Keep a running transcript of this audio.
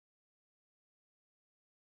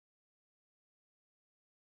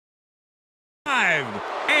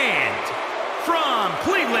And from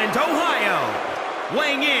Cleveland, Ohio,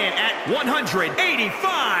 weighing in at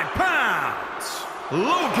 185 pounds,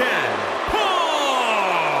 Logan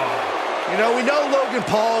Paul. You know, we know Logan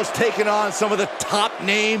Paul is taking on some of the top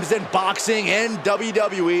names in boxing and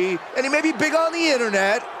WWE, and he may be big on the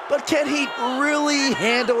internet, but can he really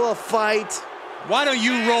handle a fight? Why don't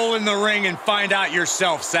you roll in the ring and find out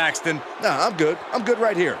yourself, Saxton? No, I'm good. I'm good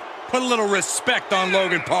right here. Put a little respect on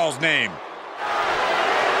Logan Paul's name.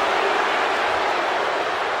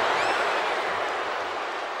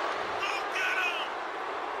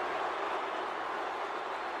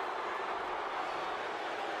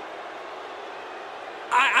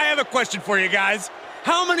 I have a question for you guys.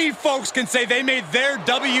 How many folks can say they made their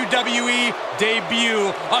WWE debut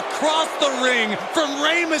across the ring from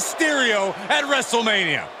Rey Mysterio at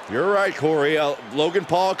WrestleMania? You're right, Corey. Logan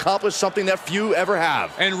Paul accomplished something that few ever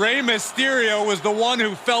have. And Rey Mysterio was the one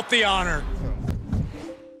who felt the honor.